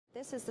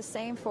This is the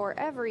same for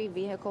every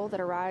vehicle that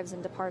arrives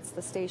and departs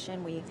the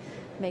station. We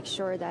make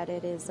sure that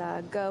it is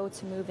go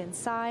to move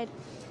inside.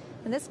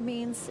 And this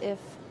means if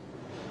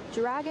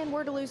Dragon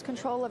were to lose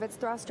control of its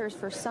thrusters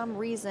for some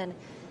reason,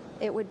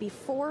 it would be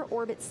 4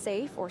 orbits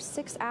safe or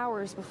 6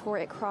 hours before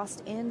it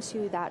crossed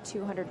into that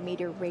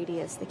 200-meter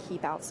radius, the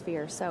keep out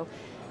sphere. So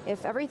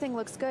if everything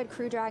looks good,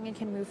 Crew Dragon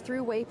can move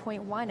through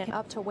waypoint 1 and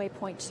up to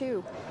waypoint 2,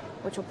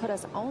 which will put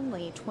us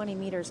only 20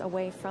 meters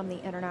away from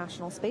the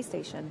International Space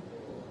Station.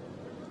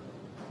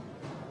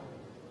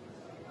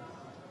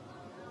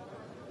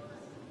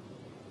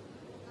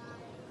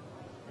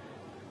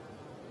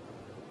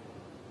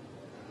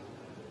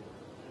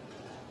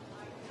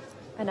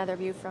 Another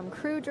view from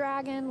Crew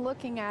Dragon,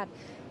 looking at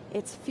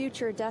its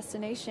future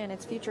destination,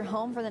 its future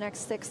home for the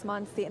next 6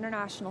 months, the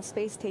International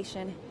Space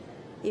Station,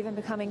 even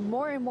becoming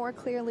more and more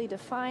clearly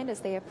defined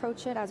as they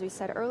approach it, as we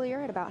said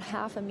earlier, at about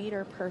half a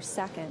meter per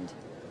second.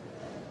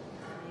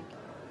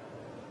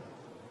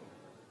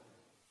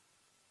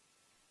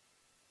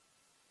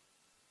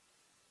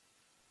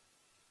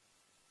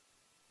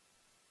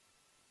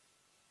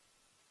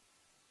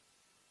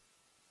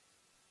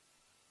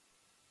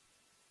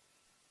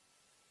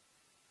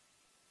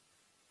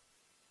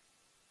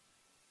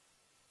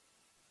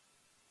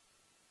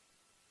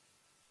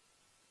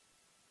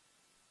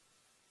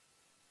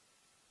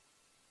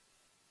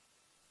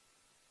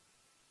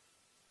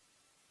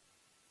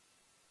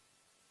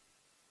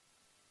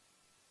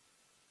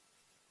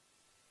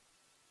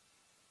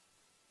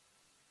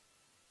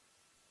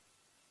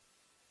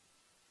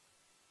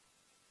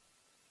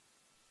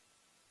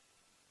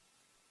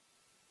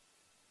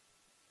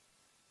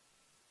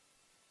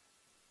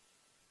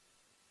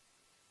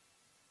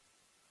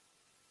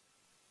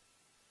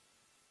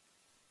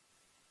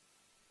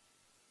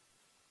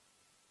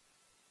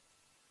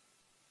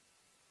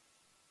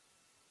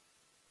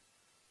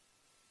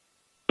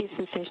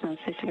 Houston Station on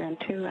 60 ground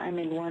 2, I'm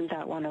in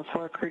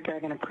 1.104, Crew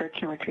Dragon approach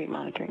and retreat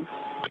monitoring.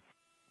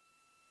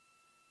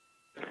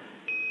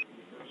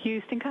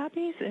 Houston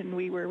copies, and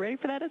we were ready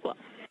for that as well.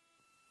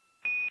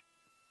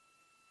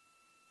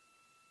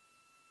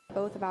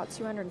 Both about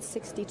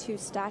 262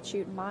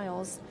 statute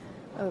miles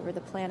over the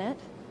planet.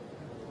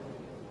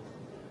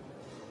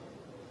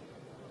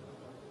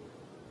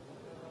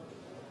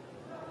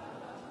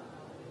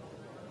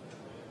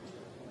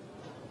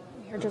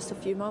 Just a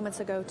few moments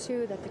ago,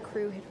 too, that the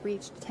crew had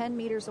reached 10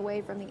 meters away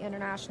from the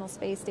International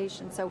Space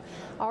Station, so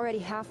already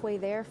halfway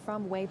there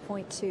from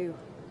waypoint 2.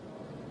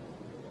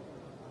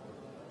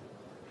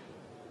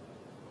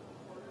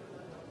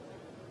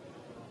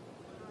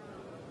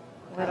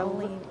 We're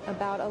only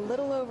about a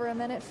little over a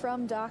minute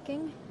from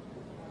docking.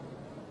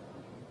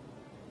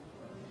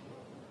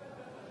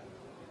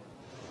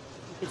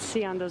 You can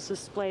see on those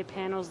display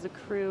panels the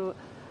crew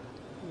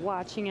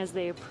watching as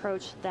they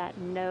approach that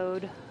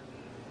node.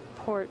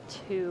 Port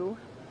 2.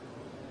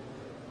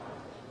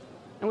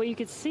 And what you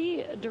could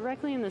see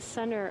directly in the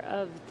center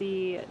of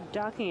the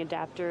docking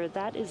adapter,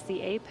 that is the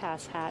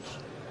APAS hatch.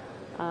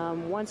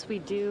 Once we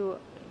do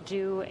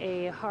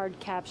a hard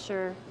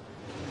capture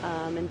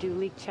and do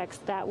leak checks,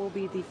 that will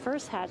be the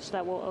first hatch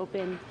that will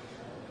open,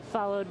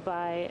 followed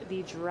by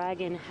the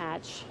Dragon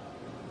hatch.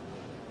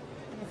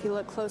 If you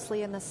look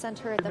closely in the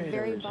center at the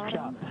very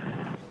bottom,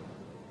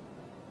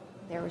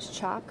 there was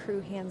Chop,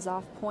 crew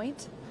hands-off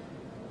point.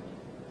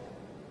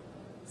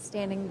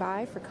 Standing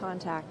by for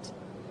contact.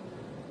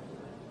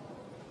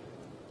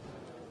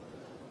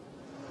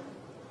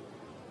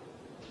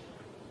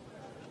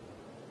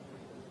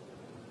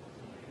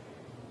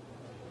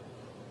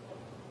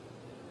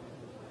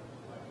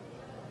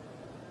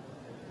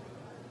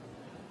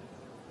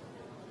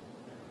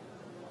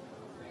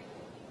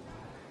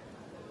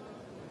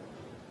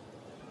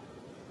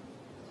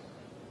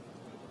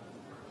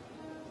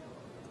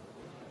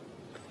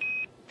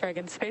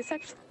 Dragon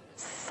SpaceX,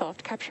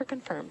 soft capture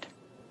confirmed.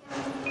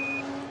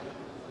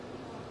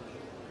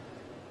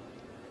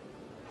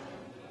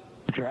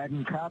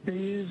 Dragon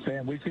copies,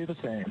 and we see the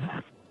same.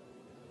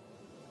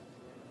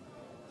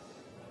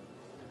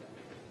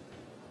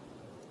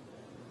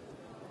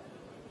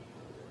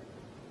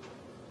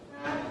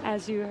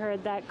 As you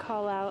heard that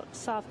call out,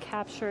 soft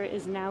capture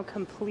is now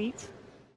complete.